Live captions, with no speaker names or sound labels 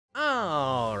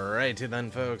Alrighty then,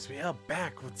 folks, we are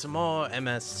back with some more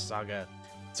MS Saga.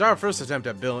 So our first attempt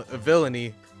at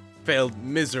villainy failed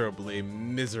miserably.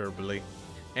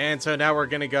 And so now we're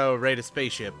gonna go raid a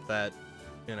spaceship that,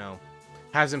 you know,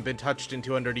 hasn't been touched in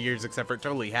 200 years, except for it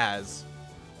totally has.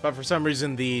 But for some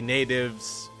reason, the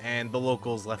natives and the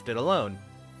locals left it alone.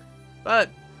 But,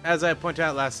 as I pointed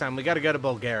out last time, we gotta go to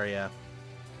Bulgaria.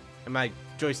 And my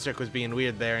joystick was being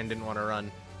weird there and didn't want to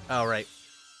run. Oh, right.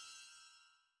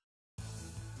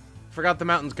 Forgot the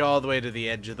mountains go all the way to the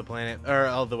edge of the planet, or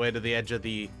all the way to the edge of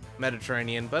the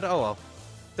Mediterranean, but oh well.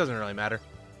 Doesn't really matter.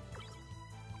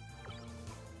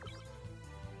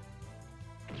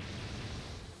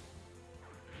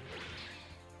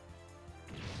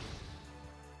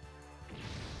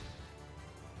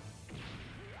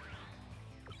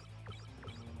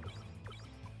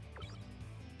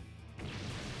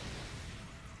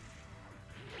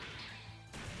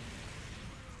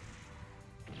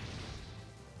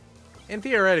 And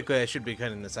theoretically, I should be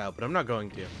cutting this out, but I'm not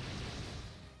going to.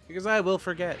 Because I will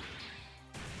forget.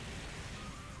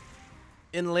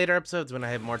 In later episodes, when I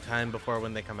have more time before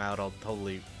when they come out, I'll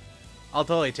totally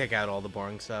take out all the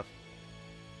boring stuff.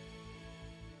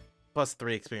 Plus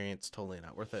 3 experience, totally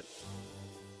not worth it.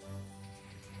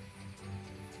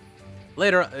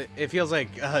 Later, it feels like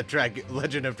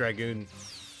Legend of Dragoon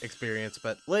experience,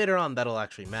 but later on that'll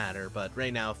actually matter, but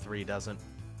right now 3 doesn't.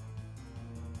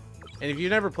 And if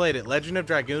you've never played it, Legend of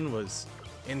Dragoon was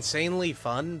insanely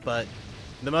fun, but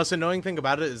the most annoying thing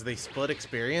about it is they split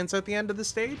experience at the end of the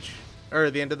stage,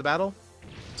 or the end of the battle.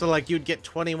 So like you'd get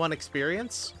 21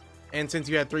 experience, and since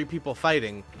you had 3 people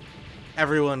fighting,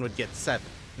 everyone would get 7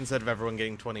 instead of everyone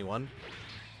getting 21.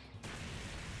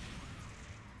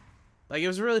 Like, it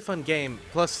was a really fun game,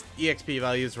 plus EXP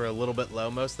values were a little bit low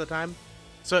most of the time,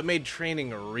 so it made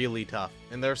training really tough,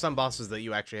 and there are some bosses that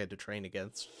you actually had to train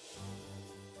against.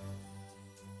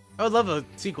 I would love a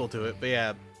sequel to it, but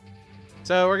yeah.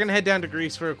 So we're gonna head down to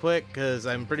Greece real quick, because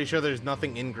I'm pretty sure there's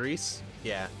nothing in Greece.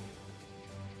 Yeah.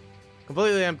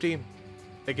 Completely empty.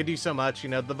 They could do so much, you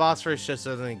know, the Bosphorus just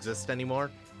doesn't exist anymore.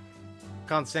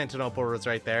 Constantinople was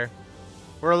right there.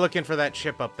 We're looking for that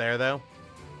ship up there, though.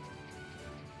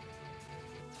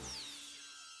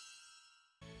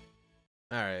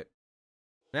 Alright.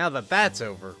 Now that that's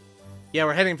over, yeah,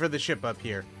 we're heading for the ship up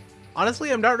here.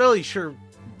 Honestly, I'm not really sure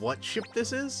what ship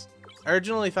this is. I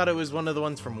originally thought it was one of the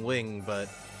ones from Wing, but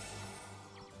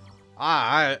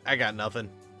I got nothing.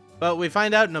 But we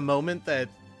find out in a moment that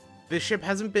this ship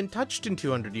hasn't been touched in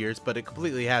 200 years, but it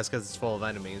completely has because it's full of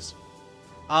enemies.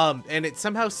 And it's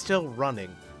somehow still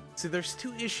running. See, there's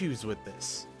 2 issues with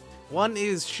this. One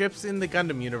is ships in the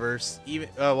Gundam universe,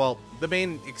 well, the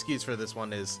main excuse for this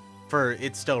one is for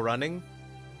it's still running,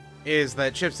 is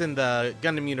that ships in the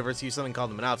Gundam universe use something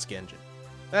called the Minovsky engine.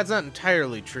 That's not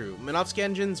entirely true. Minovsky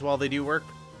engines, while they do work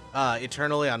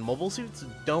eternally on mobile suits,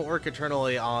 don't work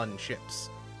eternally on ships,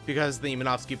 because the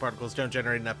Minovsky particles don't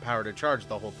generate enough power to charge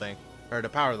the whole thing, or to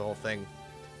power the whole thing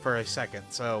for a second.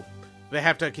 So they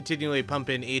have to continually pump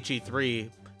in HE3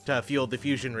 to fuel the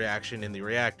fusion reaction in the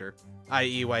reactor,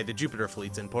 i.e. why the Jupiter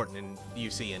fleet's important in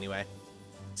UC anyway.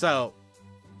 So,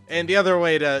 and the other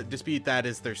way to dispute that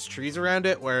is there's trees around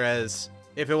it, whereas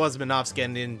if it was Minovsky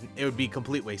engine, it would be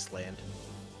complete wasteland.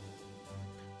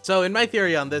 So in my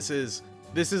theory on this is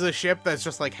a ship that's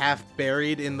just like half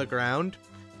buried in the ground,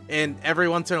 and every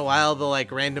once in a while the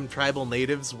like random tribal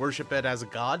natives worship it as a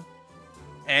god,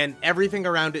 and everything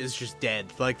around it is just dead.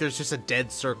 Like there's just a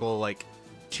dead circle like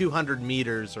 200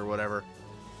 meters or whatever.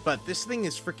 But this thing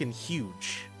is freaking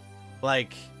huge.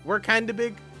 Like, we're kind of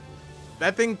big.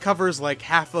 That thing covers like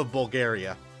half of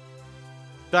Bulgaria.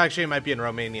 Actually, it might be in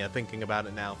Romania, thinking about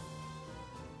it now.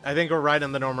 I think we're right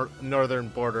on the northern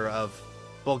border of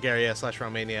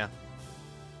Bulgaria/Romania.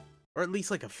 Or at least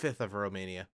like a 1/5 of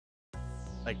Romania.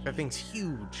 Like, that thing's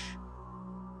huge.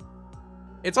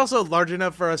 It's also large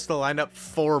enough for us to line up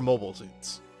 4 mobile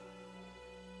suits.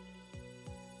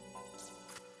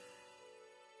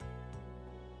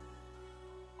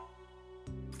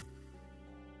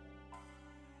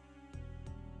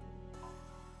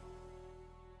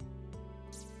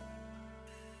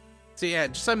 So yeah,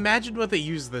 just imagine what they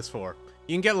use this for.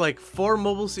 You can get like 4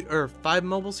 mobile suits, or 5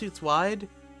 mobile suits wide,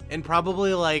 and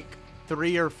probably like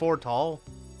 3 or 4 tall.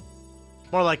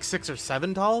 More like 6 or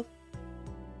 7 tall.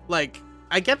 Like,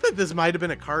 I get that this might have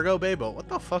been a cargo bay, but what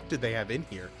the fuck did they have in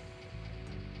here?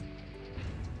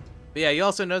 But yeah, you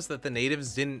also notice that the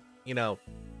natives didn't, you know,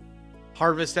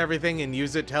 harvest everything and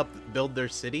use it to help build their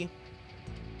city.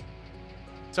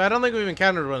 So I don't think we've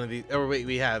encountered one of these, or wait,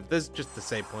 we have. This is just the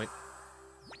save point.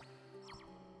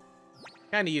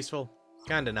 Kinda useful,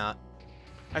 kinda not.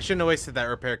 I shouldn't have wasted that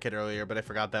repair kit earlier, but I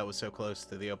forgot that was so close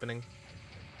to the opening.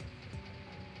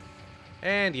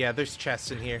 And yeah, there's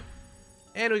chests in here.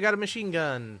 And we got a machine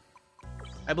gun.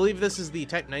 I believe this is the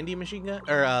Type 90 machine gun,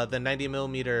 or the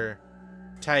 90mm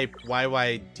Type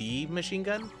YYD machine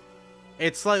gun.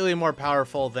 It's slightly more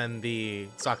powerful than the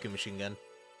Zaku machine gun.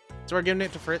 So we're giving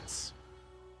it to Fritz.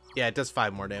 Yeah, it does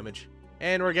 5 more damage.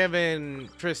 And we're giving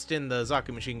Tristan the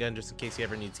Zaku machine gun just in case he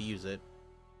ever needs to use it.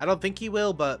 I don't think he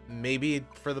will, but maybe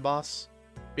for the boss.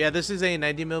 But yeah, this is a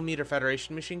 90mm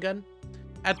Federation machine gun.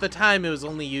 At the time, it was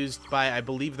only used by, I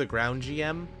believe, the ground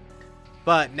GM.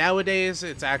 But nowadays,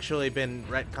 it's actually been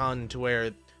retconned to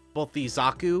where both the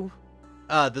Zaku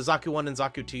 1 and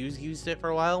Zaku 2 used it for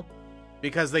a while.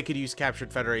 Because they could use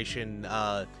Captured Federation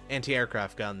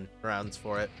anti-aircraft gun rounds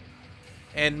for it.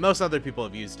 And most other people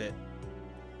have used it.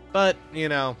 But, you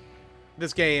know,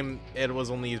 this game, it was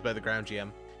only used by the ground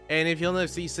GM. And if you'll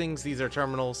notice these things, these are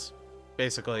terminals.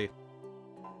 Basically,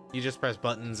 you just press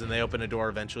buttons and they open a door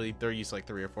eventually. They're used like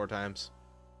 3 or 4 times.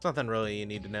 It's nothing really you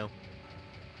need to know.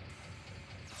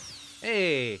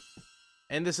 Hey!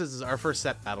 And this is our first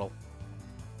set battle.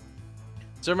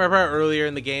 So remember how earlier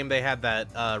in the game they had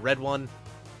that red one?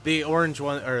 The orange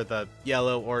one, or the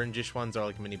yellow, orangish ones are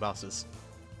like mini bosses.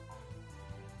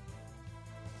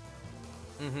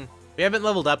 We haven't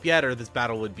leveled up yet, or this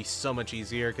battle would be so much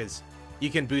easier, because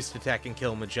you can boost attack and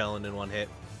kill Magellan in one hit.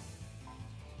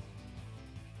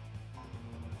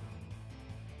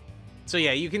 So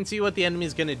yeah, you can see what the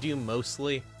enemy's gonna do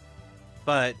mostly,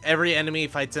 but every enemy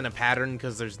fights in a pattern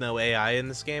because there's no AI in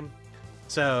this game.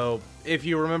 So if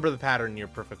you remember the pattern, you're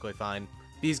perfectly fine.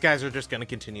 These guys are just gonna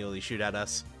continually shoot at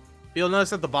us. You'll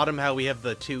notice at the bottom how we have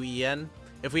the 2 EN.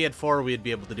 If we had 4, we'd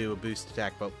be able to do a boost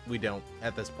attack, but we don't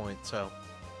at this point, so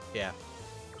yeah.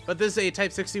 But this is a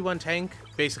Type 61 tank.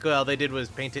 Basically, all they did was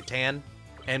paint it tan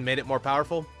and made it more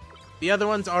powerful. The other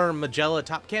ones are Magella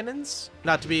top cannons,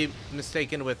 not to be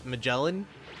mistaken with Magellan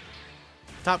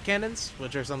top cannons,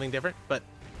 which are something different. But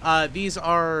these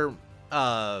are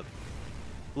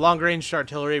long-range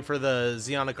artillery for the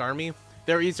Zeonic army.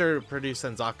 They're easier to produce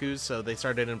than Zaku's, so they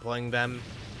started employing them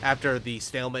after the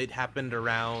stalemate happened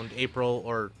around April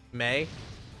or May.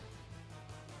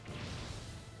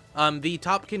 The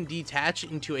top can detach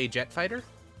into a jet fighter.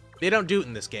 They don't do it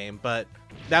in this game, but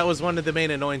that was one of the main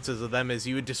annoyances of them, is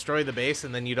you would destroy the base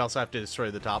and then you'd also have to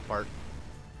destroy the top part.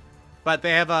 But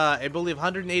they have a, I believe,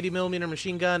 180mm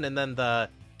machine gun and then the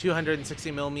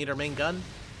 260mm main gun.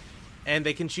 And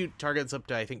they can shoot targets up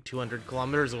to, I think, 200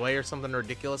 kilometers away or something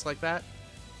ridiculous like that.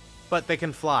 But they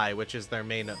can fly, which is their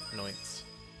main annoyance.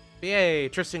 But yay,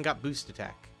 Tristan got boost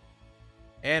attack.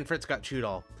 And Fritz got shoot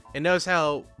all. And notice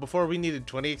how before we needed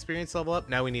 20 experience level up,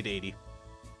 now we need 80.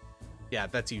 Yeah,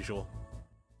 that's usual.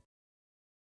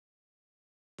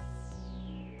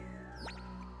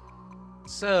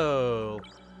 So,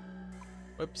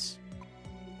 whoops.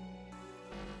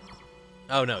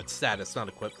 Oh no, it's status, not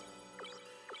equip.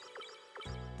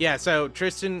 Yeah, so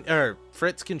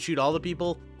Fritz can shoot all the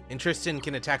people, and Tristan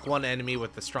can attack one enemy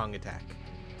with the strong attack.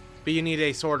 But you need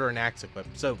a sword or an axe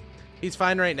equipped. So he's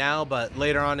fine right now, but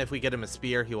later on if we get him a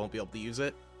spear, he won't be able to use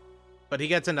it. But he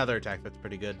gets another attack that's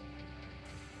pretty good.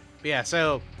 But yeah,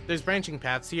 so there's branching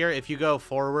paths here. If you go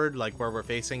forward, like where we're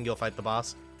facing, you'll fight the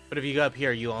boss. But if you go up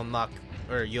here, you'll unlock,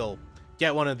 or you'll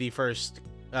get one of the first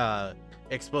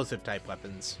explosive type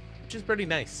weapons, which is pretty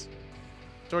nice.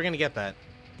 So we're gonna get that.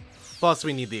 Plus,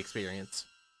 we need the experience.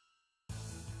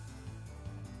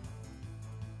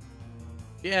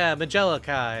 Yeah, Magella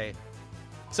Kai.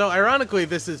 So, ironically,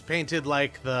 this is painted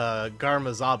like the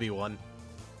Garma Zabi one.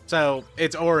 So,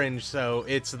 it's orange, so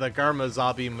it's the Garma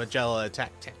Zabi Magella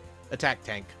attack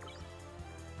tank.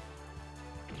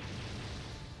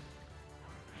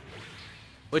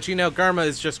 Which, you know, Garma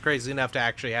is just crazy enough to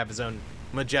actually have his own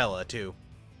Magella, too.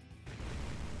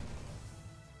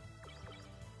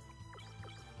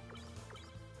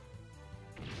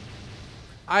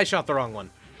 I shot the wrong one.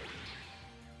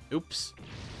 Oops.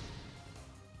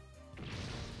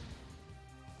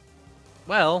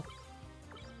 Well.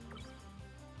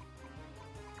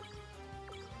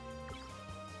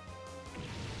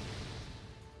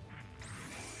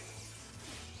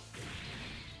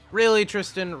 Really,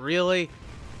 Tristan? Really?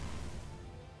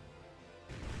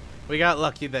 We got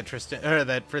lucky that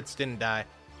that Fritz didn't die.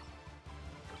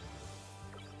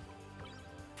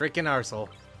 Freaking arsehole.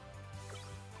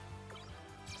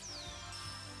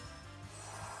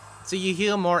 So you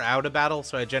heal more out of battle,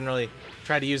 so I generally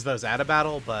try to use those out of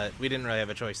battle, but we didn't really have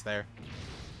a choice there.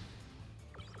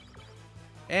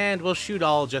 And we'll shoot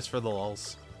all just for the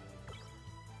lulz.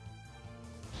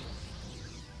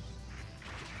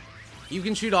 You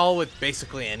can shoot all with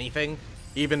basically anything.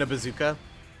 even a bazooka.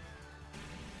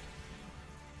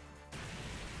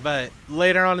 But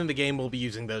later on in the game, we'll be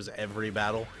using those every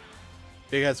battle.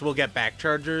 Because we'll get back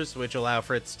chargers, which allow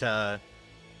Fritz to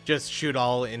just shoot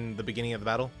all in the beginning of the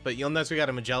battle. But you'll notice we got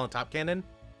a Magellan top cannon.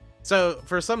 So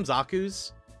for some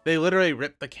Zaku's, they literally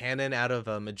ripped the cannon out of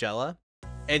a Magella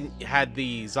and had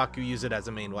the Zaku use it as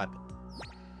a main weapon.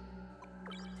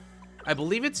 I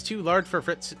believe it's too large for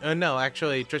Fritz. No,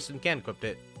 actually, Tristan can equip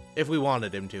it if we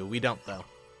wanted him to. We don't, though.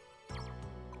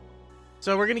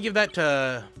 So we're going to give that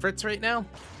to Fritz right now.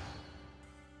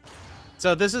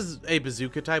 So this is a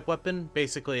bazooka type weapon.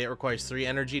 Basically, it requires 3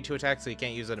 energy to attack, so you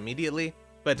can't use it immediately,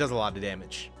 but it does a lot of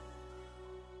damage.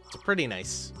 It's pretty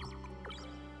nice.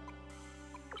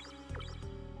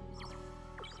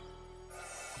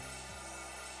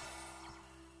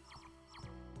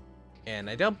 And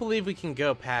I don't believe we can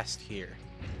go past here.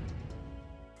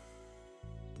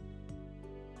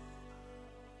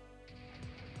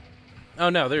 Oh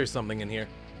no, there's something in here.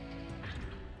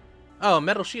 Oh, a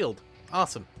metal shield.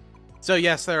 Awesome. So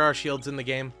yes, there are shields in the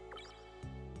game.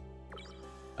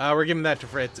 We're giving that to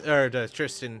Fritz, or to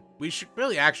Tristan. We should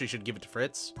should give it to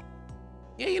Fritz.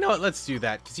 Yeah, you know what? Let's do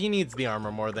that, because he needs the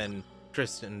armor more than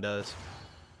Tristan does.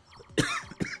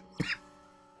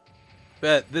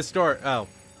 But this door, oh.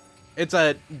 It's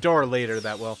a door later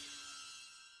that will.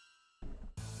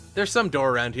 There's some door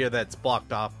around here that's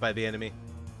blocked off by the enemy.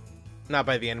 Not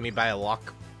by the enemy, by a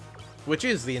lock. Which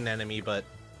is the enemy, but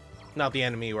not the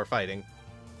enemy we're fighting.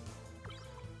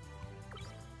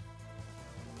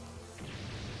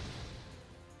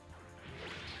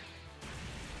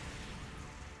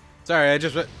 Sorry, I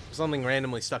just something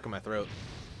randomly stuck in my throat.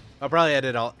 I'll probably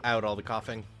edit out all the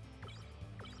coughing.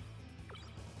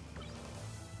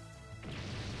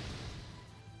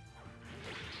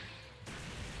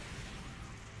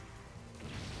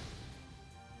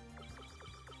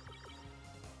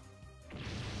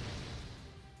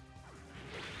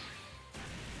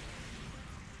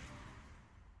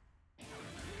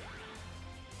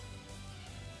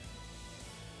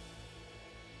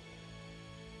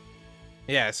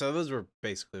 Yeah, so those were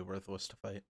basically worthless to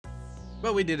fight.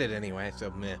 But we did it anyway,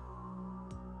 so meh.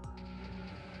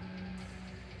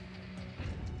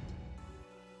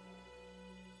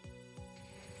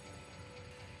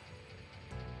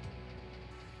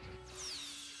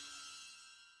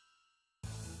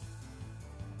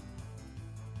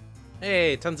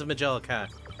 Hey, tons of Magella Kai.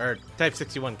 Or Type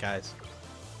 61 Kais.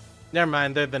 Never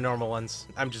mind, they're the normal ones.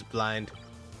 I'm just blind.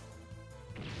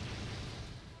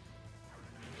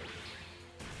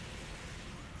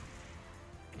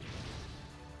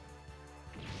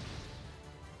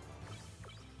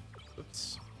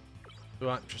 Oops. We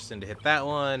want Tristan to hit that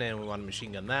one, and we want to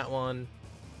machine gun that one.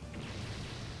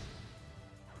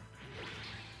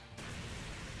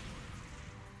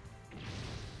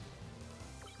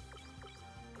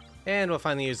 And we'll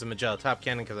finally use the Magella top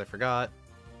cannon because I forgot.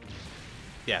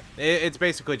 Yeah, it's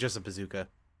basically just a bazooka.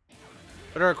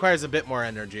 But it requires a bit more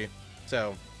energy.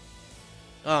 So,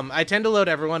 I tend to load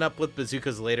everyone up with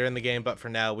bazookas later in the game, but for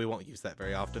now, we won't use that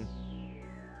very often.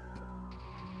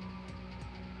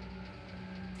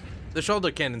 The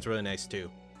shoulder cannon's really nice too,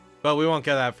 but we won't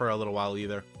get that for a little while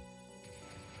either.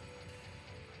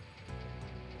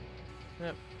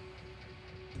 Yep.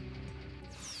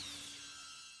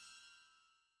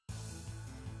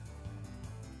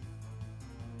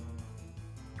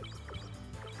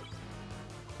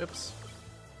 Oops.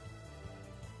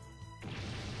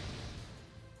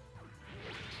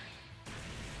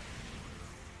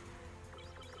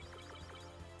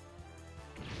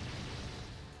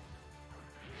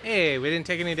 Hey, we didn't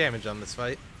take any damage on this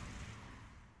fight.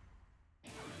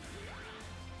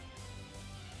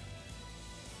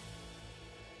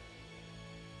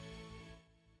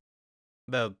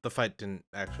 Though the fight didn't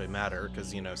actually matter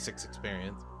because, you know, 6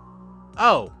 experience.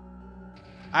 Oh!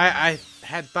 I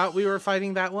had thought we were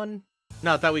fighting that one.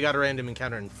 No, I thought we got a random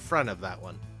encounter in front of that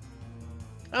one.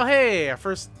 Oh hey, our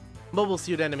first mobile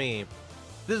suit enemy.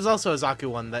 This is also a Zaku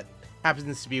one that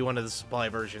happens to be one of the supply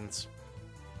versions.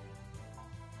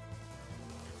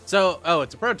 So, oh,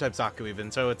 it's a prototype Zaku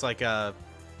even, so it's like a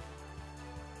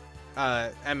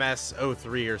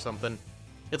MS-03 or something.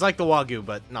 It's like the Wagyu,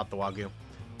 but not the Wagyu.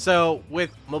 So,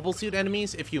 with mobile suit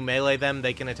enemies, if you melee them,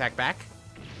 they can attack back.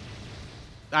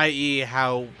 I.e.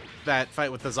 how that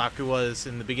fight with the Zaku was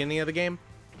in the beginning of the game.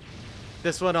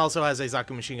 This one also has a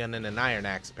Zaku machine gun and an iron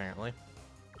axe, apparently.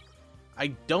 I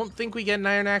don't think we get an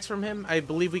iron axe from him. I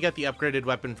believe we got the upgraded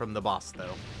weapon from the boss,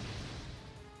 though.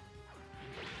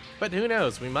 But who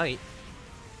knows, we might.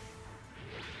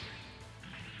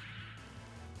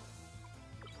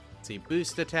 Let's see,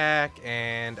 boost attack,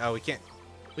 and oh,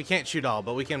 we We can't shoot all,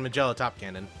 but we can Magella top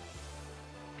cannon.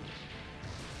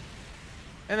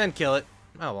 And then kill it.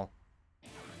 Oh, well.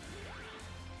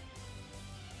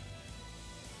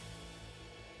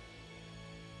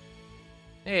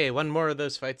 Hey, one more of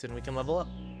those fights and we can level up.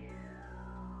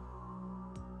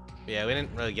 Yeah, we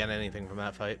didn't really get anything from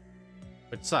that fight.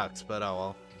 Which sucks, but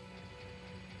oh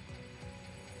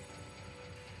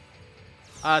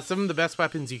well. Some of the best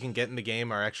weapons you can get in the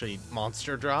game are actually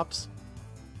monster drops.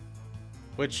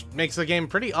 Which makes the game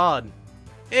pretty odd.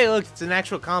 Hey, look, it's an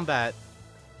actual combat.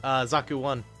 Zaku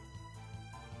won.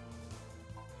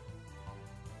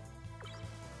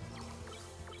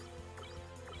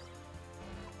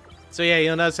 So yeah,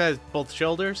 you'll notice it has both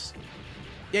shoulders.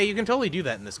 Yeah, you can totally do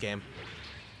that in this game.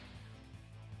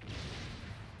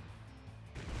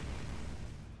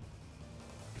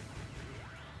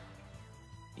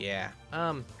 Yeah,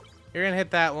 you're gonna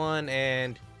hit that one,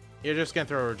 and you're just gonna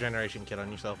throw a regeneration kit on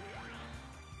yourself.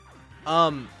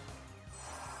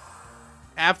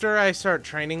 After I start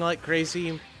training like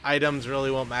crazy, items really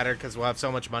won't matter because we'll have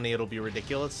so much money it'll be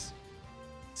ridiculous.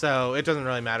 So it doesn't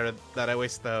really matter that I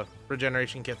waste the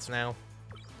regeneration kits now,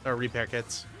 or repair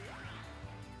kits.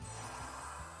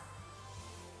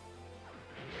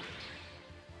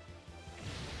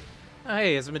 Oh,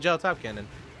 hey, it's a Magella top cannon.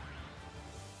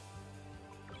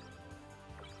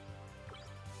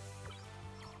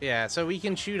 Yeah, so we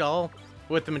can shoot all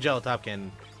with the Magella top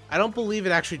cannon. I don't believe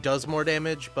it actually does more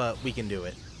damage, but we can do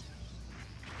it.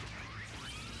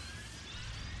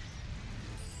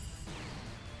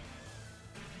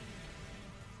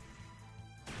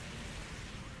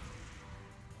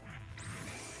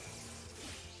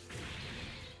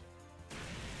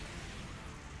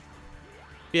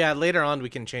 Yeah, later on we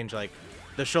can change like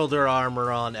the shoulder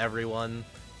armor on everyone,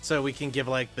 so we can give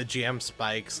like the GM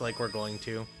spikes like we're going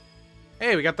to.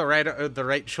 Hey, we got the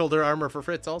right shoulder armor for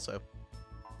Fritz also.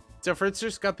 So Fritz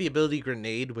just got the ability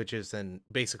Grenade, which is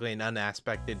basically an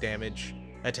unaspected damage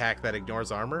attack that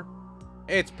ignores armor.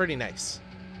 It's pretty nice.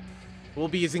 We'll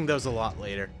be using those a lot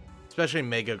later, especially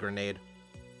Mega Grenade.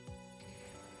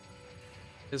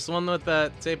 This one with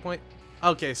the save point?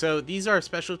 Okay, so these are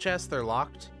special chests. They're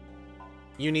locked.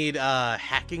 You need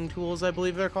hacking tools, I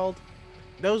believe they're called.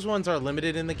 Those ones are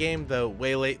limited in the game, though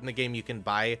way late in the game you can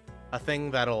buy a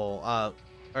thing that'll,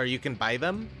 or you can buy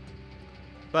them.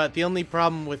 But the only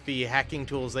problem with the hacking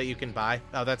tools that you can buy,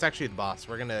 oh, that's actually the boss.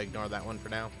 We're gonna ignore that one for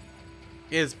now.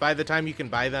 Is by the time you can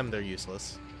buy them, they're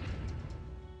useless.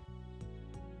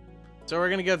 So we're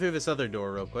gonna go through this other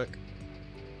door real quick.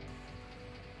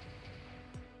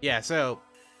 Yeah, so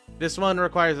this one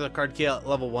requires a card key at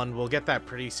level 1. We'll get that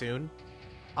pretty soon.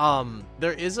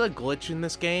 There is a glitch in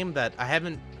this game that I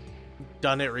haven't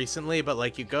done it recently, but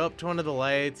like you go up to one of the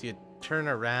lights, you turn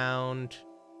around,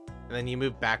 and then you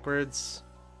move backwards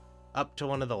up to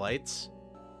one of the lights.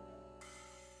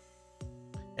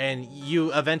 And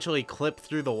you eventually clip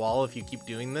through the wall if you keep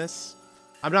doing this.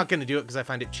 I'm not going to do it because I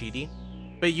find it cheaty,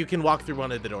 but you can walk through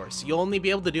one of the doors. You'll only be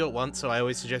able to do it once, so I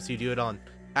always suggest you do it on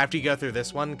after you go through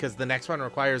this one, because the next one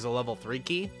requires a level 3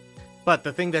 key. But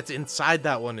the thing that's inside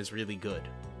that one is really good.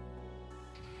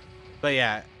 But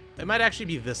yeah, it might actually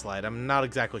be this light. I'm not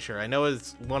exactly sure. I know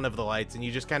it's one of the lights, and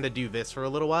you just kind of do this for a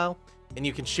little while, and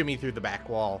you can shimmy through the back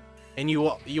wall. And you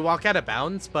walk out of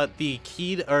bounds, but the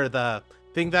key, or the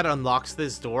thing that unlocks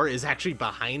this door is actually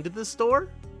behind this door.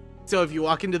 So if you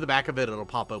walk into the back of it, it'll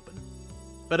pop open.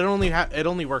 But it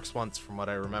only works once from what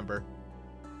I remember.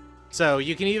 So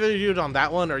you can either do it on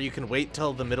that one, or you can wait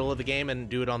till the middle of the game and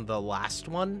do it on the last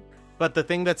one. But the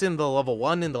thing that's in the level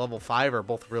 1 and the level 5 are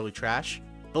both really trash.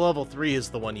 The level 3 is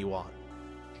the one you want.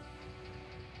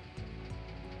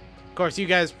 Of course, you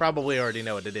guys probably already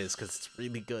know what it is, because it's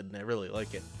really good and I really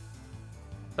like it.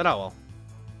 But oh well.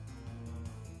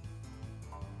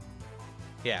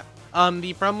 Yeah.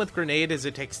 The problem with Grenade is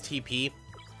it takes TP,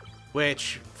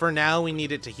 which for now we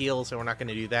need it to heal, so we're not going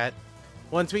to do that.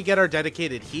 Once we get our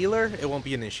dedicated healer, it won't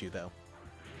be an issue though.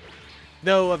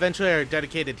 Though eventually our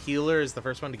dedicated healer is the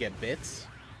first one to get bits.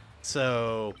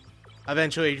 So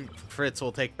eventually Fritz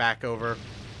will take back over.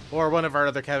 Or one of our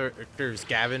other characters,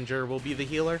 Scavenger, will be the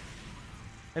healer.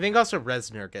 I think also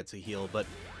Resner gets a heal, but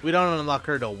we don't unlock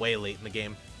her till way late in the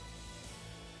game.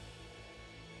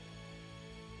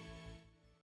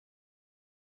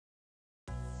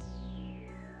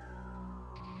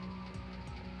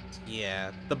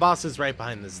 Yeah, the boss is right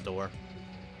behind this door.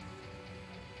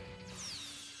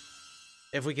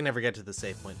 If we can ever get to the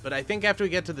save point. But I think after we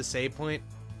get to the save point,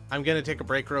 I'm going to take a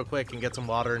break real quick and get some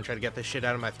water and try to get this shit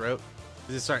out of my throat.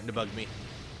 This is starting to bug me.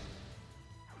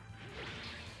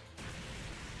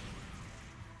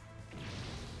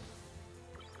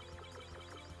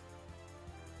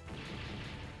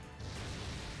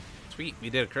 sweet.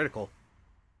 We did a critical.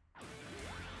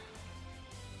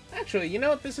 Actually, you know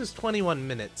what? This is 21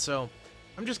 minutes, so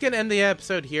I'm just gonna end the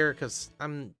episode here because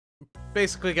I'm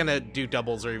basically gonna do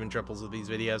doubles or even triples of these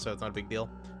videos, so it's not a big deal.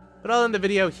 But I'll end the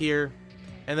video here,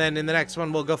 and then in the next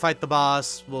one we'll go fight the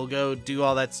boss. We'll go do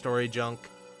all that story junk,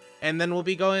 and then we'll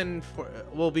be going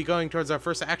towards our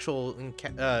first actual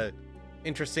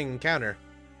interesting encounter.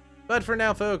 But for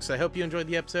now, folks, I hope you enjoyed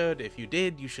the episode. If you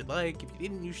did, you should like. If you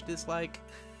didn't, you should dislike.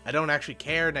 I don't actually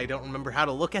care, and I don't remember how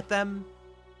to look at them.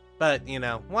 But, you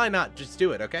know, why not just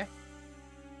do it, okay?